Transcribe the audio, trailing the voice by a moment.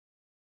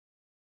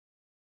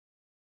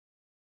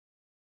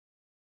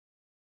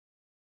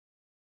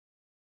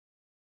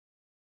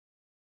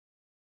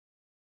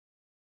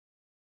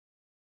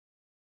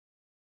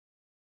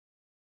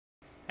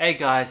Hey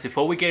guys,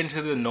 before we get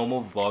into the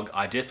normal vlog,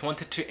 I just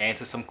wanted to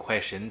answer some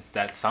questions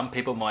that some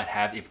people might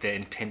have if they're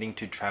intending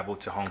to travel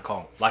to Hong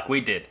Kong, like we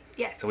did.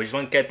 Yes. So we just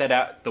want to get that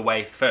out the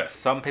way first.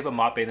 Some people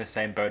might be in the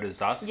same boat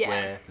as us, Yeah.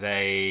 where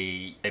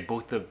they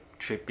booked the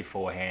trip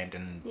beforehand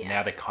and Yeah.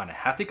 now they kind of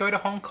have to go to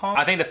Hong Kong.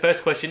 I think the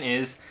first question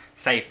is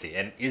safety,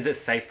 and is it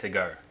safe to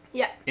go?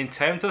 Yeah. In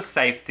terms of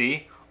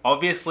safety,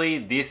 obviously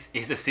this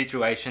is a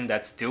situation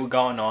that's still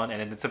going on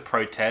and it's a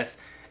protest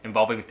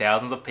involving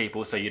thousands of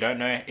people, so you don't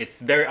know.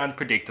 It's very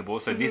unpredictable.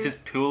 So this is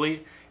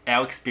purely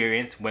our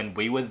experience when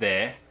we were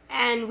there.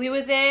 And we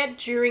were there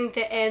during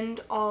the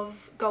end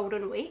of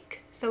Golden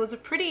Week, so it was a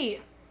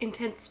pretty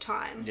intense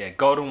time. Yeah,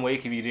 Golden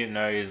Week, if you didn't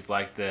know, is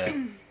like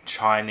the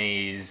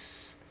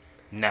Chinese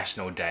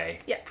National Day,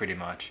 pretty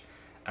much.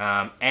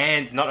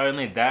 And not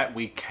only that,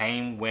 we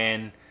came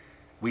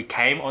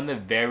on the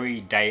very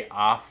day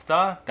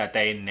after that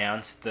they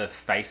announced the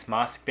face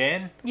mask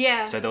ban.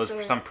 Yeah. So there was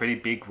some pretty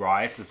big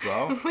riots as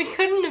well. We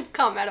couldn't have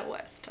come at a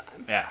worse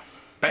time. Yeah.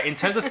 But in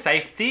terms of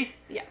safety,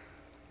 Yeah.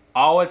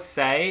 I would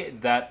say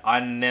that I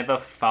never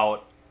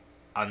felt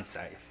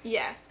unsafe.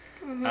 Yes.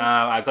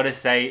 I gotta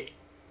say,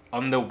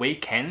 on the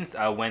weekends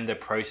when the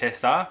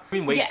protests are,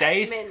 in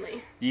weekdays,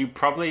 mainly. you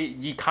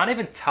can't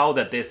even tell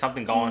that there's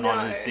something going on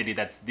in the No. city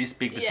that's this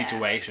big of a Yeah.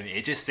 situation.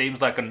 It just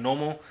seems like a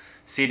normal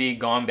city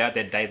going about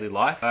their daily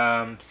life.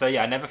 So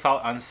yeah, I never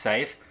felt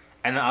unsafe.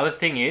 And the other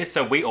thing is,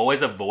 so we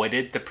always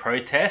avoided the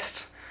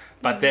protest.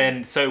 But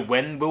then, so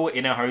when we were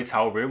in a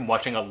hotel room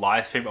watching a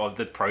live stream of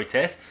the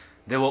protest,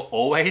 there were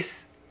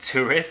always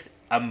tourists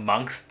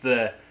amongst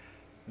the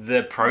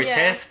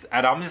protest.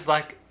 And I'm just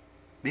like,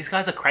 these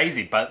guys are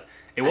crazy. But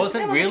it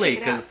wasn't really,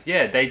 because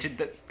they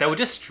were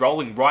just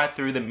strolling right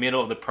through the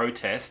middle of the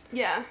protest.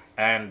 Yeah.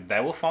 And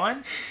they were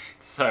fine.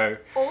 So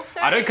Also,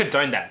 I don't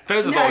condone that.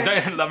 First of all,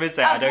 let me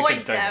say I don't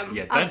condone them.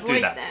 Yeah, don't do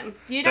that. Them.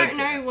 You Don't don't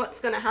do know that. what's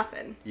gonna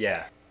happen.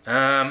 Yeah.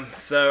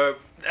 So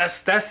that's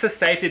the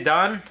safety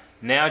done.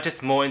 Now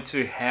just more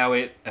into how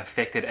it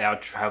affected our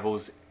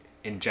travels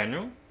in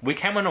general. We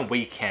came on a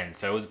weekend,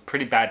 so it was a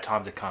pretty bad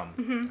time to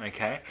come.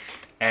 Okay.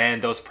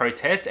 And there was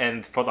protests,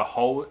 and for the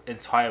whole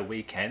entire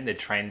weekend, the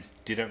trains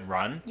didn't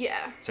run.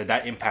 Yeah. So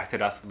that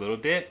impacted us a little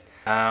bit.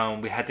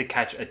 We had to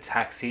catch a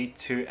taxi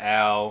to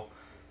our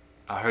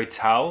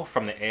hotel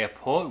from the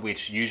airport,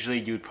 which usually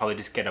you would probably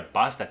just get a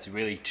bus that's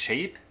really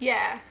cheap.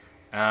 Yeah.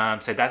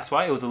 So that's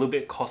why it was a little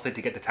bit costly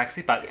to get the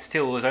taxi, but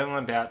still it was only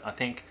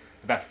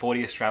about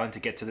 40 Australian to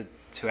get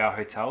to our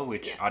hotel,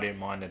 which I didn't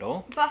mind at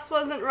all. Bus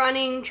wasn't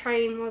running,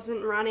 train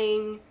wasn't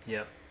running.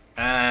 Yep.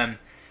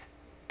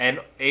 And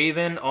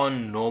even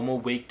on normal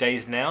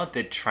weekdays now,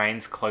 the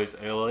trains close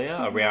earlier,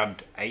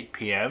 around 8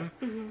 p.m.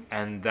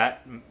 And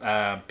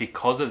that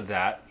because of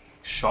that,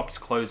 shops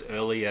close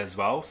early as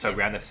well. So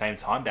around the same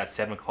time, about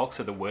 7 o'clock,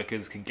 so the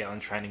workers can get on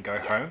train and go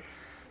home.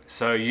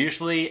 So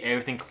usually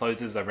everything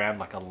closes around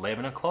like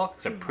 11 o'clock,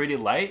 so pretty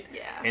late.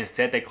 Yeah.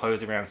 Instead, they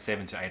close around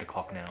 7 to 8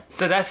 o'clock now.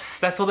 So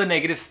that's all the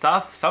negative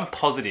stuff. Some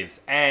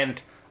positives,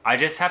 and I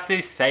just have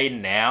to say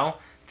now,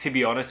 to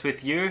be honest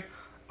with you,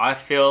 I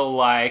feel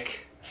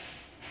like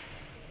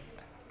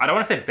I don't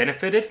want to say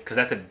benefited, because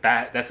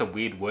that's a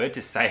weird word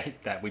to say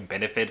that we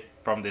benefit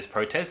from this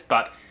protest,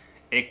 but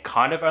it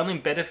kind of only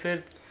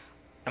benefited.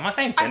 Am I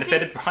saying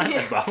benefited, Brian,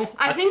 as well?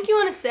 I think you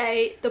want to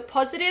say the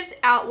positives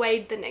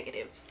outweighed the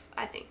negatives,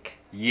 I think.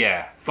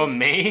 Yeah. For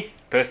me,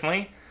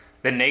 personally,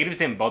 the negatives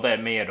didn't bother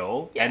me at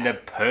all. Yeah. And the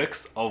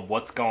perks of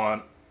what's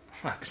going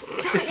on...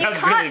 This sounds You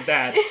can't- really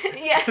bad.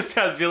 Yes. This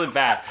sounds really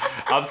bad.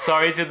 I'm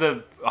sorry to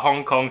the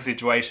Hong Kong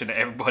situation,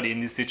 everybody in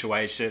this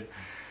situation.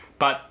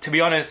 But to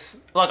be honest,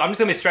 like, I'm just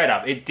going to be straight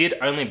up. It did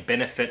only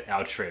benefit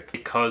our trip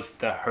because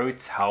the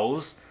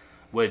hotels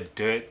were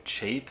dirt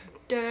cheap.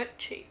 Dirt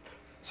cheap.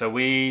 So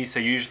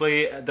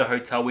usually the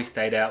hotel we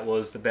stayed at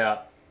was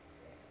about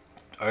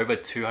over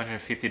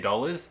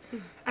 $250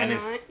 A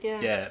night,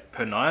 yeah.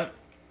 per night.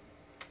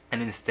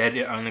 And instead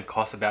it only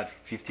cost about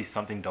 $50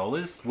 something.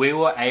 We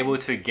were able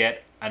to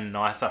get a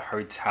nicer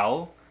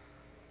hotel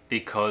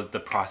because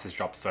the prices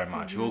dropped so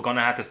much. We were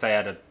gonna have to stay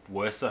at a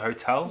worse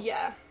hotel.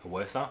 Yeah. A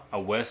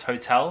worse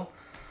hotel.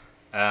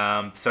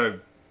 So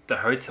the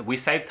hotel, we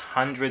saved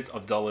hundreds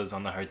of dollars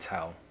on the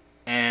hotel.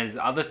 And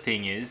the other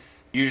thing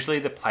is, usually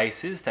the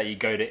places that you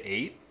go to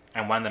eat,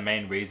 and one of the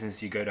main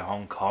reasons you go to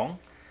Hong Kong,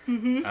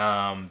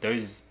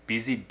 those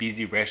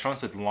busy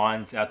restaurants with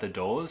lines out the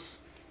doors,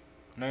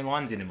 no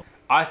lines anymore.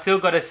 I still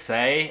gotta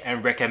say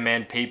and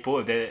recommend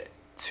people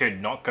to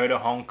not go to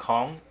Hong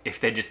Kong if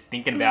they're just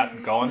thinking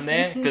about going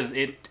there, because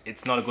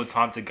it's not a good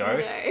time to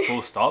go,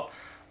 full stop.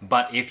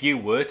 But if you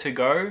were to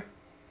go,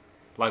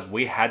 like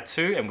we had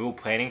to and we were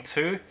planning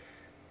to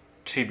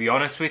be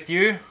honest with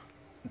you,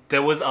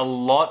 there was a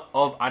lot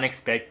of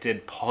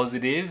unexpected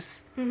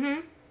positives.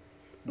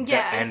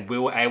 Yeah. And we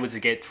were able to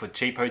get for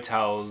cheap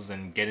hotels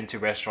and get into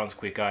restaurants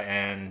quicker,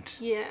 and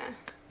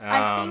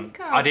I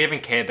think I didn't even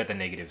care about the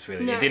negatives,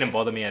 really. No. It didn't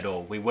bother me at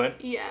all. We were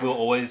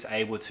always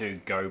able to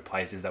go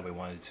places that we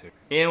wanted to.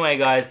 Anyway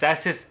guys,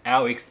 that's just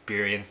our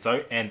experience.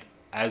 So, and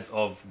as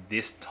of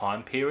this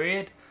time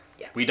period,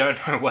 Yeah. We don't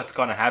know what's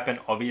going to happen,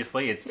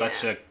 obviously. It's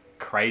such a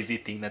crazy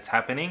thing that's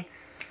happening.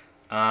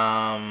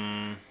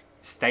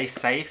 Stay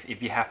safe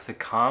if you have to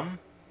come.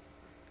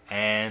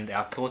 And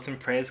our thoughts and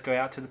prayers go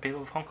out to the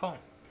people of Hong Kong.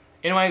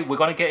 Anyway, we're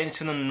going to get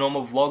into the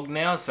normal vlog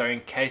now. So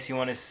in case you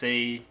want to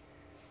see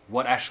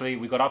what actually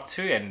we got up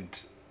to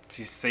and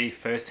to see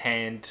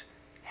firsthand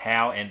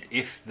how and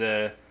if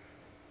the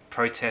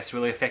protests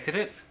really affected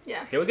it.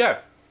 Yeah. Here we go.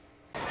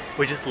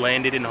 We just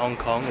landed in Hong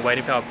Kong,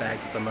 waiting for our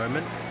bags at the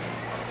moment.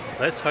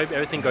 Let's hope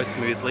everything goes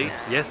smoothly.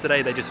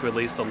 Yesterday they just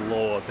released a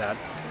law that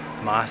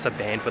masks are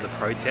banned for the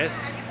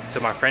protest. So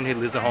my friend who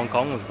lives in Hong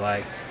Kong was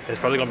like, there's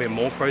probably going to be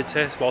more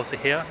protests whilst we're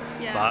here.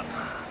 Yeah. But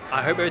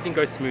I hope everything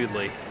goes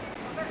smoothly.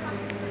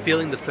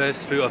 Feeling the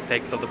first few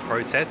effects of the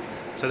protest.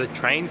 So the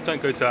trains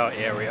don't go to our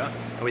area.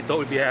 And we thought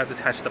we'd be able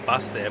to catch the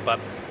bus there. But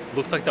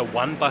looks like the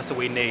one bus that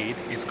we need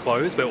is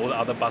closed where all the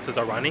other buses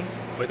are running.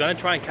 We're going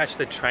to try and catch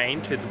the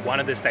train to one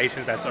of the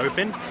stations that's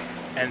open.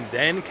 And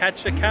then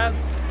catch a cab.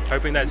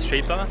 Hoping that's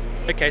cheaper.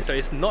 Okay, so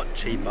it's not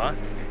cheaper.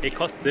 It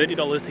costs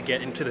 $30 to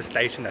get into the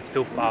station that's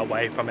still far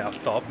away from our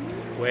stop,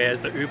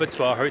 whereas the Uber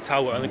to our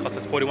hotel will only cost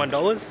us $41.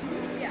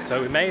 Yeah.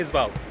 So we may as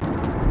well.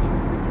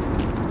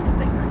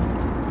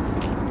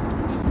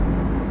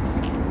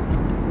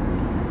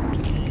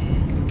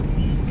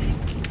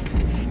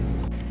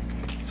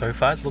 So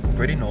far it's looking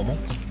pretty normal.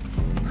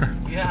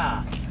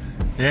 Yeah,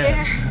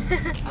 Yeah.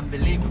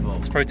 unbelievable.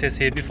 It's protest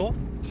here before,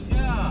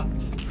 Yeah.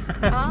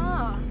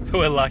 Ah. so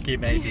we're lucky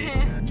maybe.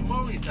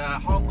 Tomorrow is a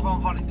Hong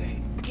Kong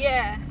holiday.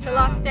 Yeah. The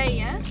last day,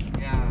 yeah?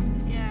 Yeah.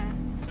 Yeah.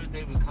 So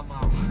they will come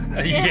out.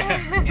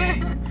 Yeah.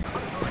 Yeah.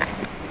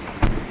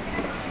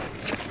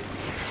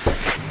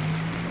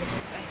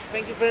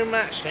 Thank you very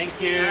much.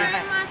 Thank you.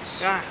 Very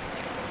much. Yeah.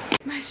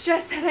 My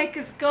stress headache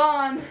is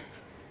gone.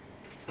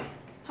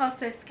 I was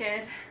so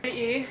scared. Not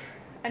you?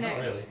 I know. Not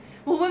really.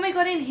 Well, when we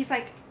got in, he's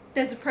like,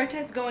 there's a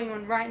protest going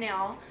on right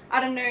now. I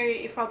don't know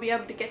if I'll be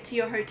able to get to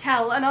your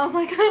hotel. And I was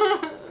like, I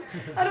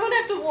don't want to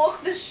have to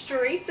walk the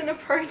streets in a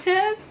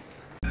protest.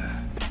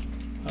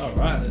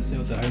 Alright, let's see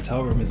what the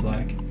hotel room is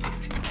like.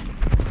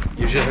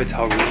 Usually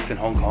hotel rooms in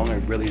Hong Kong are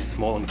really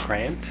small and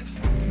cramped.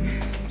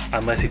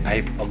 Unless you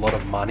pay a lot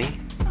of money.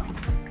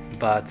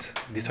 But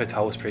this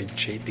hotel was pretty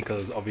cheap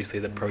because obviously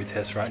the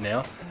protests right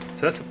now.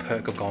 So that's a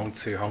perk of going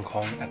to Hong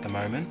Kong at the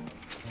moment.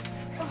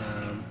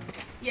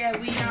 Yeah,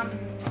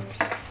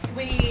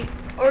 we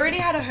already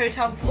had a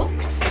hotel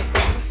booked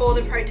before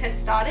the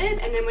protest started,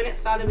 and then when it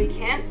started we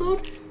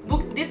cancelled,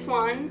 booked this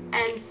one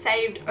and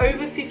saved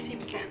over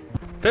 50%.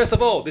 First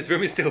of all, this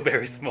room is still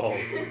very small.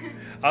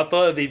 I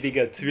thought it'd be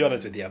bigger, to be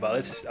honest with you,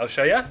 but I'll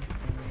show you.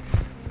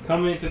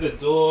 Coming through the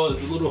door,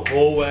 there's a little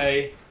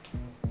hallway.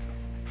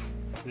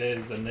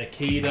 There's a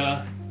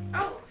Nakita,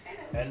 Oh,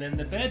 hey. and then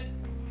the bed.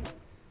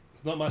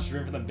 There's not much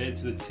room from the bed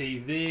to the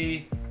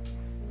TV,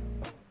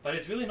 but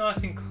it's really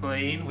nice and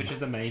clean, which is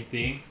the main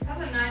thing.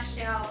 Have a nice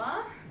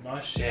shower,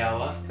 Nice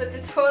shower. but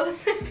the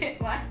toilet's a bit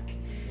like...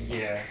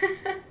 Yeah.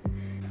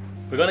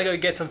 We're gonna go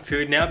get some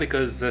food now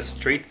because the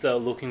streets are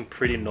looking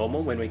pretty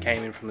normal when we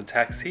came in from the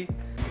taxi.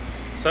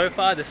 So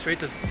far the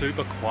streets are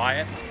super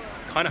quiet.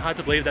 Kind of hard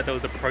to believe that there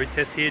was a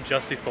protest here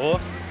just before.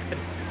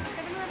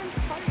 7-Eleven's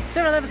closed.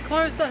 7-Eleven's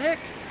closed, the heck?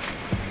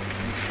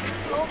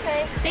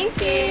 Okay, thank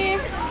you.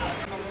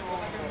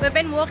 We've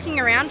been walking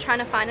around trying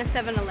to find a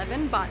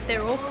 7-Eleven, but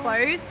they're all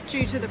closed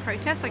due to the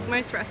protest. Like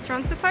most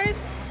restaurants are closed.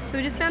 So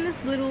we just found this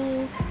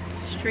little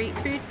street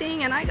food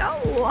thing, and I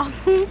got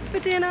waffles for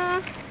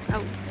dinner.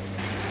 Oh.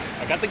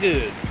 I got the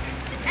goods.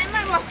 And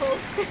my waffle.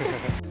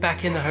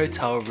 Back in the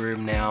hotel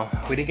room now.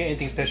 We didn't get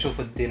anything special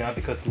for dinner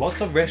because lots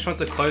of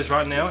restaurants are closed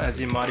right now, as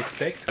you might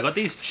expect. I got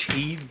these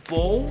cheese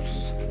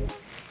balls.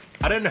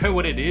 I don't know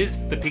what it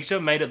is. The picture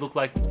made it look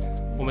like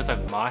almost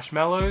like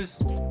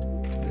marshmallows. Yeah.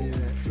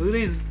 Look at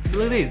these.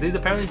 Look at these. These are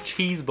apparently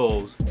cheese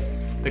balls.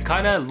 They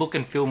kind of look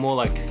and feel more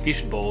like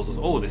fish balls.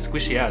 Oh, they're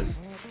squishy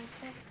as.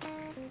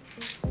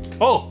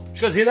 Oh, did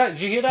you guys hear that?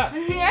 Did you hear that?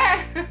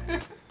 Yeah.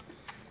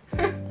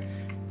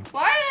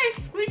 Why are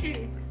they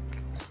squishy?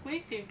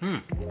 Squeaky.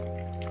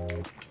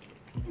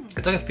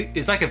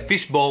 It's like a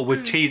fish ball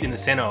with cheese in the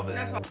center of it.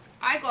 That's what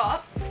I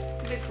got.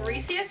 The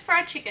greasiest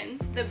fried chicken.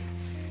 The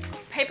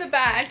paper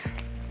bag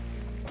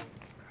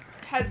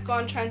has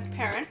gone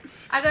transparent.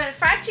 I got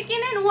fried chicken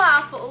and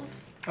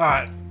waffles.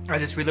 Alright, I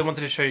just really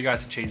wanted to show you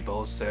guys the cheese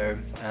balls, so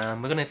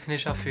we're gonna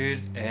finish our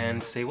food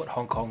and see what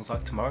Hong Kong's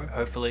like tomorrow.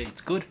 Hopefully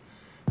it's good.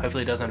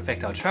 Hopefully it doesn't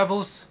affect our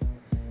travels.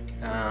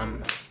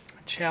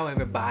 Ciao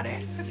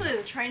everybody. Hopefully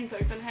the train's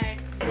open, hey.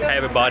 Hey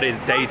everybody, it's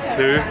day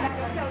 2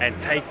 and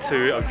take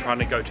 2 of trying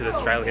to go to the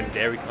Australian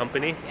Dairy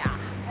Company. Yeah.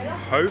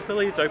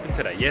 Hopefully it's open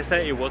today.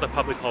 Yesterday it was a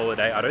public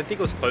holiday. I don't think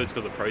it was closed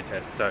because of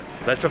protests. So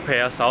let's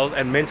prepare ourselves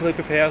and mentally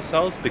prepare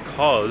ourselves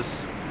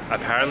because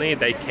apparently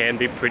they can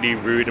be pretty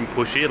rude and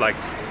pushy. Like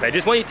they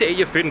just want you to eat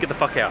your food and get the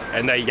fuck out.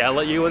 And they yell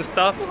at you and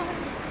stuff.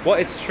 What?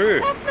 It's true.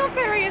 That's not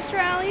very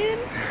Australian.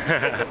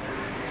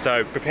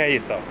 So prepare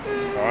yourself,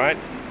 alright?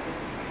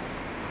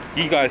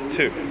 You guys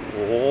too.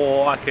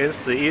 Oh, I can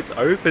see it's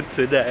open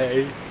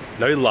today.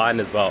 No line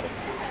as well,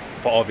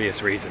 for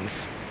obvious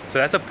reasons. So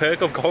that's a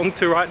perk of going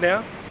to right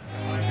now.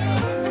 It's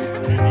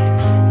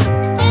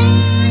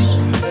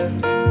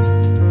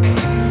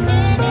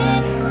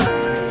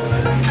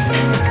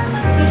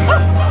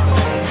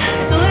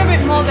a little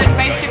bit more than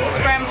basic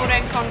scrambled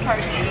eggs on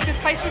toast. This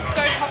place is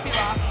so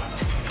popular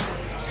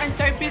and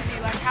so busy,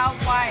 like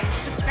why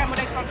it's just scrambled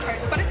eggs on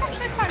toast, but it's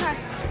actually quite nice.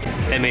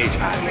 Let me eat.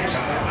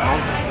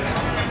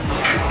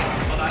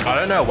 I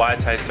don't know why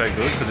it tastes so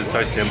good because it's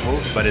so simple,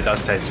 but it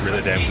does taste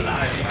really damn good.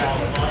 Like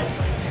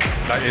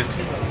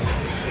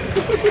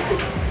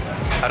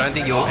I don't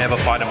think you'll ever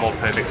find a more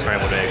perfect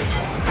scrambled egg.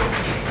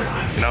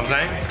 You know what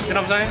I'm saying? You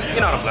know what I'm saying? You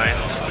know what I'm saying?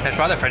 Let's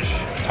try the French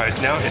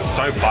toast now. It's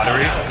so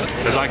buttery.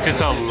 There's like just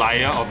a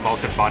layer of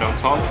melted butter on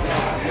top.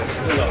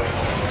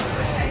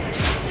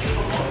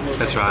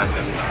 Let's try.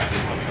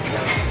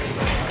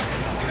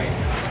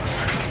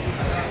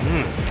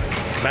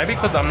 Maybe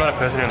because I'm not a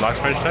person who likes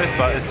French toast,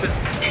 but it's just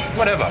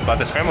whatever. But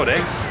the scrambled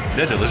eggs,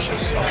 they're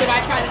delicious. Should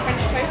I try the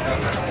French toast?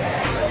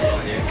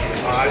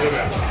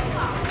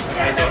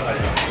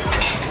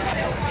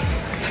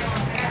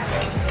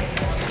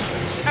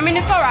 I mean,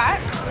 it's alright.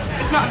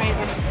 It's not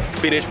amazing. It's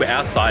finished. We're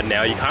outside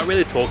now. You can't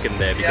really talk in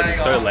there because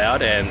it's so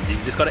loud and you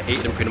just got to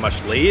eat and pretty much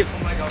leave.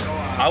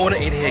 I want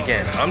to eat here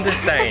again. I'm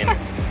just saying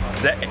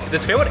that the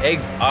scrambled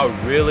eggs are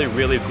really,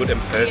 really good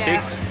and perfect.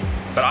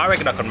 Yeah. But I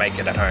reckon I could make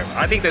it at home.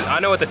 I think that I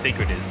know what the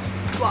secret is.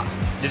 What?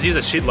 Just use a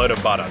shitload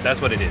of butter.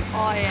 That's what it is.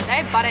 Oh yeah, they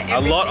have butter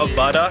everything. A lot of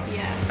butter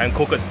and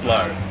cook it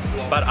slow.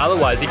 But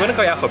otherwise, if you want to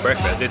go out for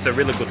breakfast, it's a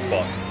really good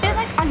spot. They're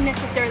like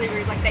unnecessarily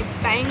rude. Like they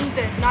bang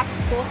the knife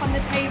and fork on the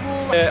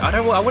table.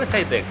 I wouldn't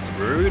say they're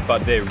rude,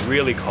 but they're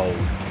really cold.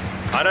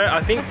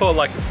 I think for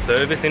like the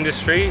service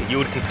industry, you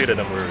would consider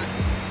them rude.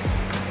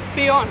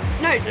 Beyond.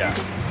 No,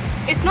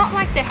 it's not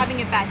like they're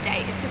having a bad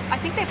day. It's just I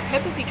think they're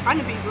purposely trying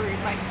to be rude.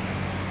 Like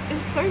it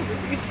was so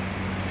rude.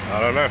 I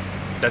don't know.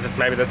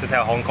 Maybe that's just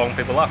how Hong Kong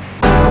people are.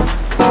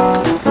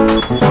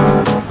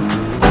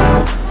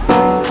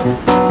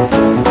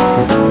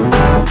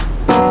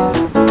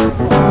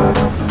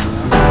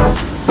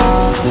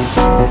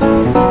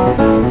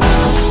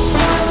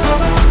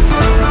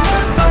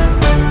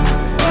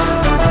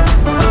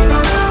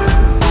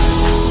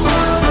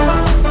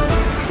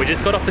 We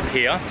just got off the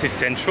pier to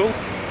Central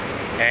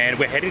and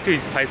we're heading to a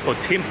place called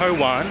Tim Ho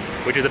Wan,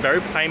 which is a very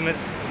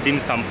famous dim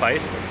sum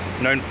place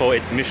known for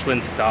its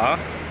Michelin star.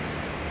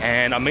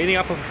 And I'm meeting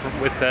up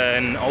with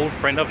an old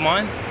friend of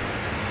mine.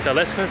 So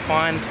let's go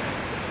find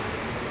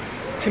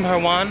Tim Ho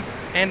Wan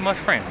and my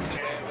friend.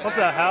 What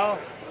the hell?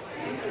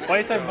 Why are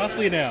you so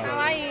muscly now? How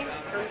are you?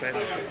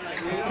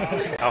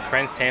 Our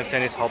friend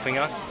Samson is helping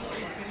us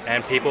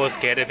and people are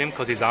scared of him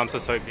because his arms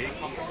are so big.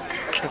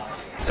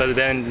 So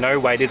then no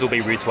waiters will be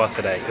rude to us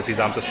today because his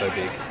arms are so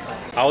big.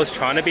 I was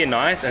trying to be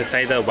nice and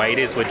say the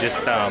waiters were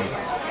just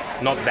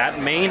not that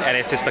mean and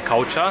it's just the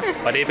culture.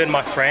 But even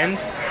my friend,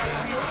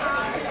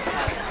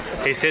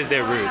 he says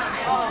they're rude.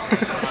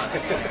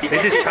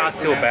 This is char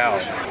siu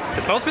bao.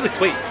 It smells really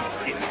sweet.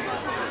 It's a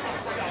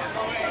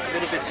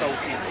little bit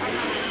salty.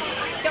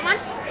 Get one?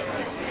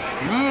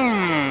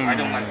 I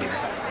don't like this.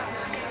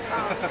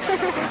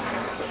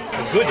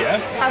 It's good, yeah?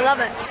 I love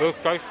it. It's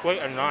so sweet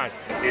and nice.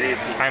 It is.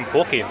 And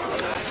porky.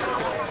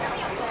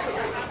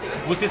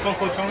 What's this one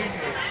called, Chong?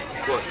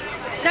 What?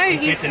 No,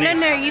 you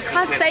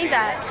can't say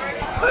that.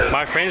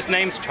 My friend's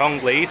name's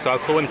Chong Lee, so I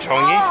call him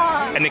Chongy.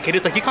 Oh. And the kid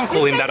is like, you can't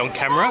call him that on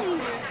camera.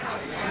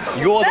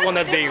 You're the one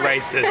that's being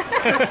racist.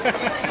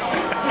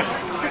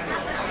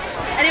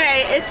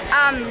 Anyway, it's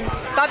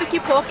barbecue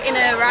pork in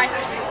a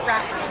rice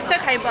wrap. It's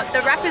okay, but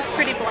the wrap is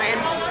pretty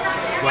bland.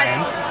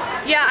 Bland?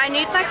 Yeah, I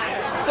need like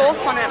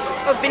sauce on it,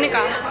 or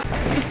vinegar.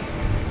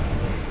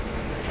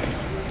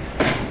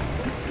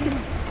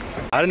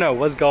 I don't know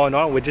what's going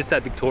on. We're just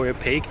at Victoria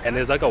Peak and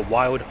there's like a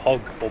wild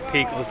hog or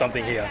pig or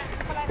something here.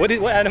 What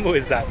animal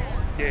is that?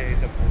 Yeah,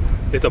 it's a boar.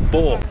 It's a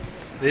boar.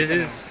 This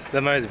is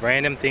the most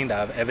random thing that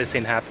I've ever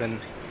seen happen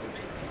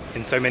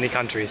in so many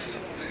countries.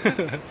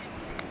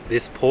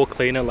 This poor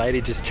cleaner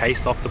lady just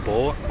chased off the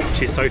boar.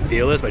 She's so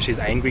fearless, but she's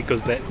angry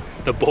because the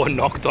boar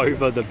knocked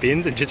over the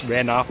bins and just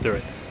ran after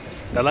it.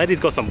 That lady's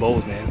got some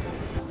balls, man.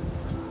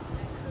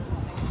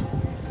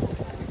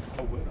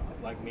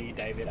 Like me,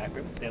 David,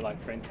 Akram, they're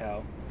like friends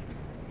how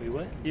we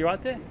were. You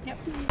right there? Yep.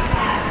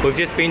 We've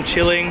just been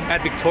chilling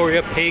at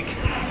Victoria Peak,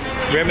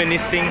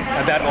 reminiscing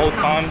about old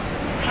times. Is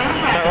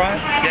that right?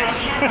 Yes.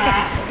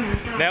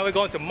 Now we're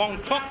going to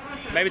Mong Kok,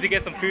 maybe to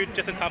get some food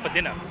just in time for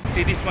dinner.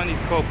 See, this one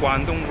is called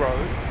Guangdong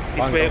Road.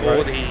 It's Guangdong where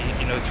Road. all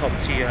the top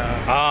tier.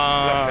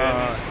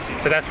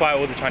 So that's why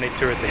all the Chinese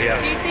tourists are here.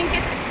 Do you think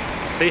it's...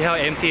 See how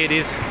empty it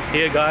is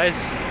here, guys?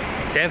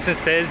 Samson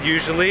says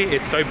usually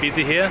it's so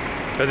busy here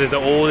because there's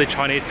all the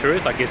Chinese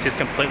tourists, like it's just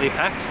completely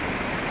packed.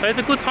 So it's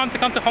a good time to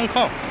come to Hong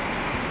Kong.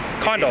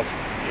 Kind of.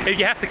 If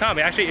you have to come,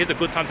 it actually is a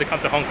good time to come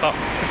to Hong Kong.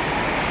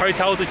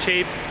 Hotels are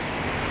cheap.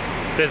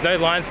 There's no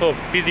lines for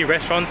busy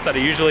restaurants that are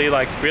usually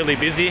like really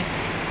busy.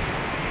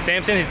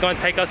 Samson is going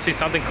to take us to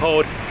something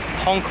called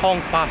Hong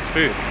Kong fast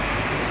food.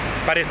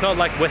 But it's not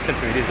like Western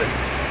food, is it?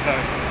 No.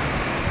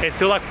 It's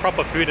still like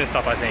proper food and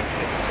stuff, I think.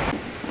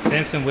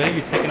 Samson, where are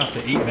you taking us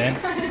to eat, man?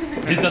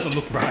 This doesn't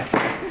look right.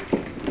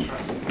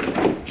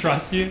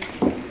 Trust you?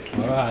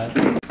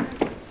 Alright.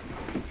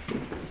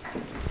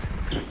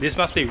 This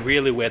must be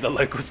really where the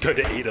locals go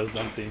to eat or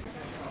something.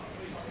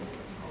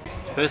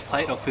 First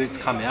plate of food's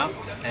come out,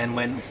 and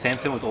when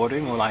Samson was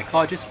ordering, we were like,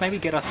 oh, just maybe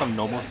get us some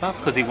normal stuff,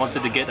 because he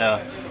wanted to get a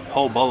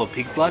whole bowl of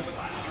pig's blood.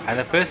 And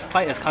the first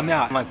plate has come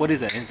out. I'm like, what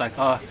is it? And he's like,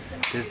 oh,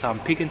 there's some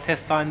pig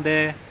intestine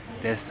there,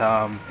 there's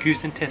some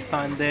goose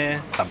intestine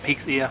there, some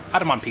pig's ear. I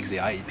don't mind pig's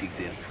ear, I eat pig's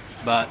ear.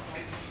 But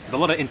there's a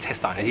lot of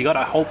intestine, and he got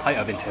a whole plate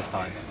of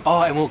intestine.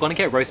 Oh, and we were gonna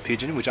get roast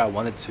pigeon, which I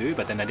wanted to,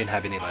 but then I didn't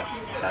have any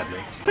left,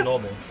 sadly. It's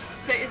normal.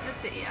 So is this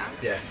the ear?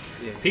 Yeah.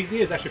 Pig's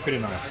ear is actually pretty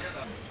nice.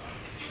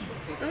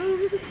 No.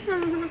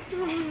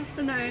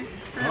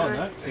 Oh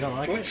no, you don't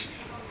like it?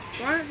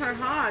 Why is it so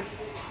hard?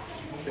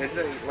 There's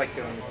a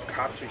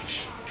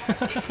cartridge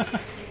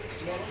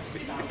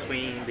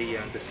between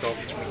the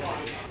soft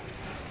meat.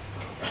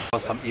 Or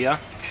some ear.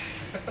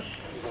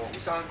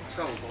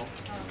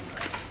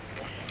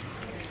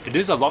 It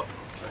is a lot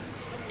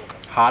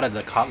harder,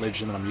 the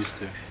cartilage, than I'm used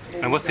to.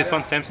 And what's this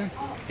one, Samson?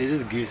 This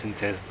is goose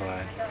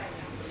intestine.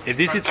 If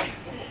this is...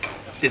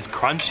 It's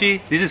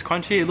crunchy. This is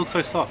crunchy. It looks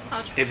so soft.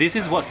 If this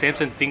is what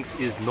Samson thinks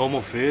is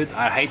normal food,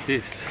 I hate to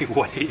see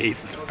what he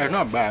eats. It's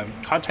not bad.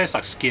 Kind of tastes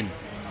like skin.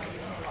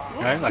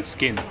 You know, like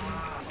skin.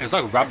 It's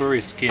like rubbery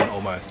skin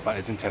almost, but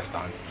it's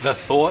intestine. The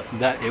thought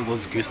that it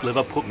was goose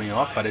liver put me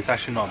off, but it's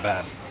actually not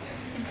bad.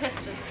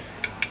 Intestines.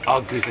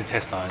 Oh, goose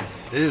intestines.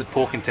 This is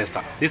pork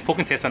intestine. This pork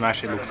intestine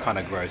actually looks kind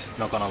of gross,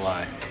 not gonna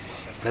lie.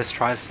 Let's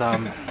try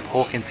some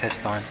pork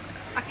intestine.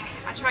 Okay,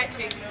 I try it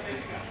too.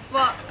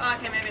 Well,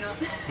 okay, maybe not.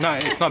 No,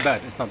 it's not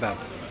bad. It's not bad.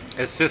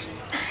 It's just,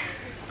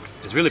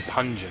 it's really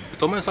pungent.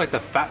 It's almost like the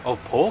fat of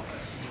pork,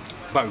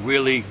 but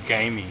really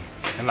gamey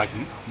and like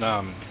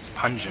it's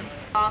pungent.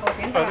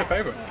 What's your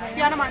favorite?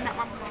 Yeah, I don't mind that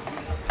one.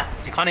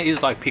 It kind of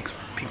is like pig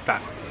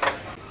fat.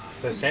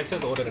 So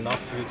Samson's ordered enough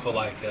food for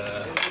like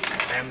a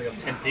family of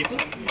 10 people.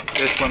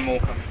 There's one more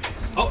coming.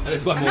 Oh,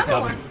 there's one more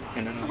coming.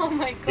 Oh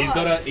my god. He's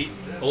got to eat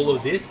all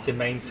of this to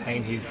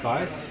maintain his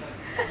size.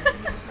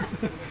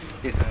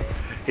 Yes, sir.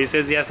 He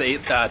says he has to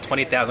eat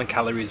 20,000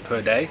 calories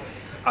per day,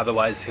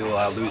 otherwise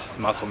he'll lose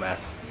muscle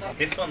mass.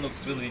 This one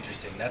looks really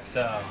interesting. That's,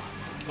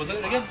 what's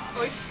it again?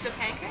 Oyster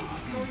pancake.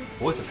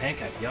 Oyster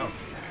pancake, yum.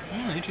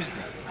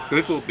 Interesting.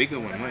 Go for a bigger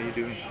one. What are you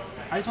doing?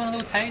 I just want a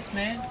little taste,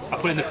 man. I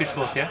put it in the fish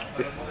sauce, yeah?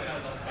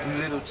 A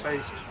little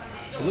taste.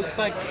 It looks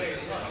like...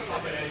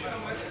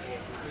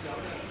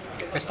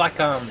 It's like,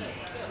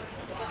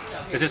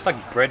 it's just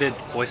like breaded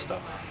oyster.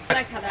 I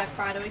like how they have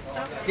fried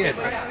oyster.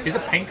 Yeah, is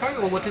it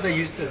panko or what do they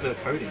use as a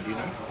coating, do you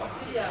know?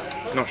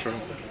 Not sure.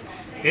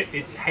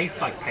 It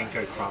tastes like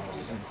panko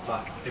crumbs,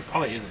 but it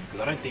probably isn't, because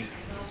I don't think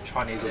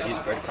Chinese would use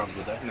breadcrumbs,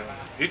 would they? No,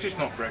 it's just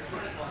not bread.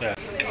 Yeah.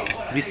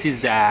 This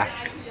is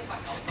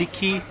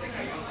sticky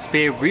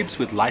spare ribs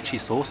with lychee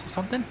sauce or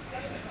something.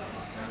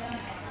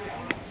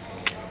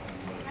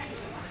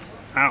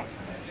 Ow.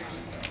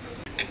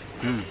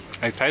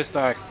 It tastes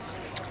like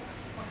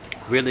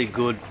really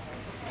good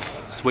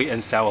sweet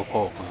and sour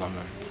pork or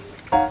something,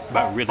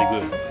 but really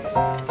good.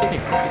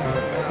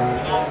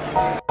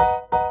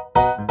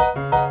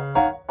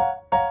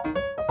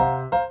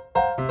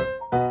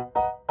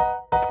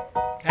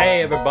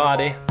 Hey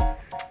everybody,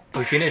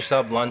 we finished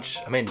up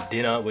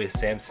dinner with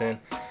Samson,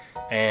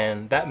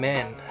 and that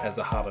man has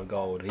a heart of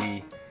gold.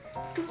 He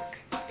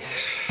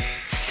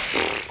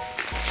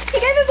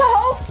gave us a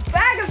whole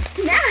bag of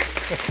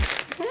snacks.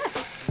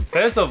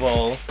 First of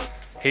all,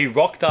 he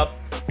rocked up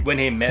when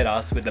he met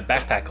us with the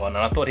backpack on, and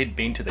I thought he'd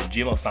been to the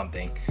gym or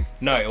something.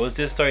 No, it was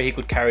just so he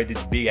could carry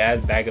this big ass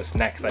bag of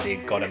snacks that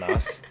he'd gotten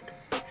us.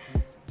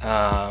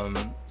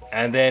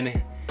 And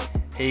then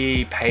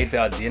he paid for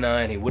our dinner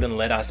and he wouldn't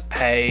let us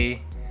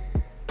pay.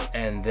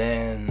 And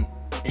then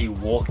he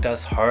walked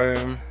us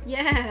home.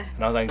 Yeah.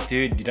 And I was like,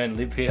 dude, you don't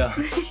live here.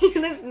 He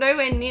lives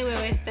nowhere near where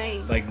we're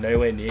staying. Like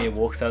nowhere near,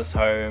 walks us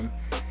home.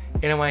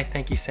 Anyway,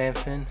 thank you,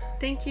 Samson.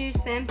 Thank you,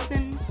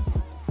 Samson.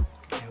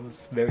 It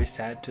was very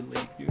sad to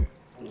leave you.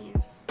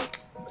 Yes.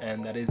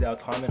 And that is our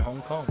time in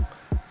Hong Kong.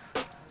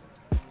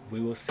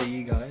 We will see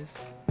you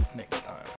guys next time.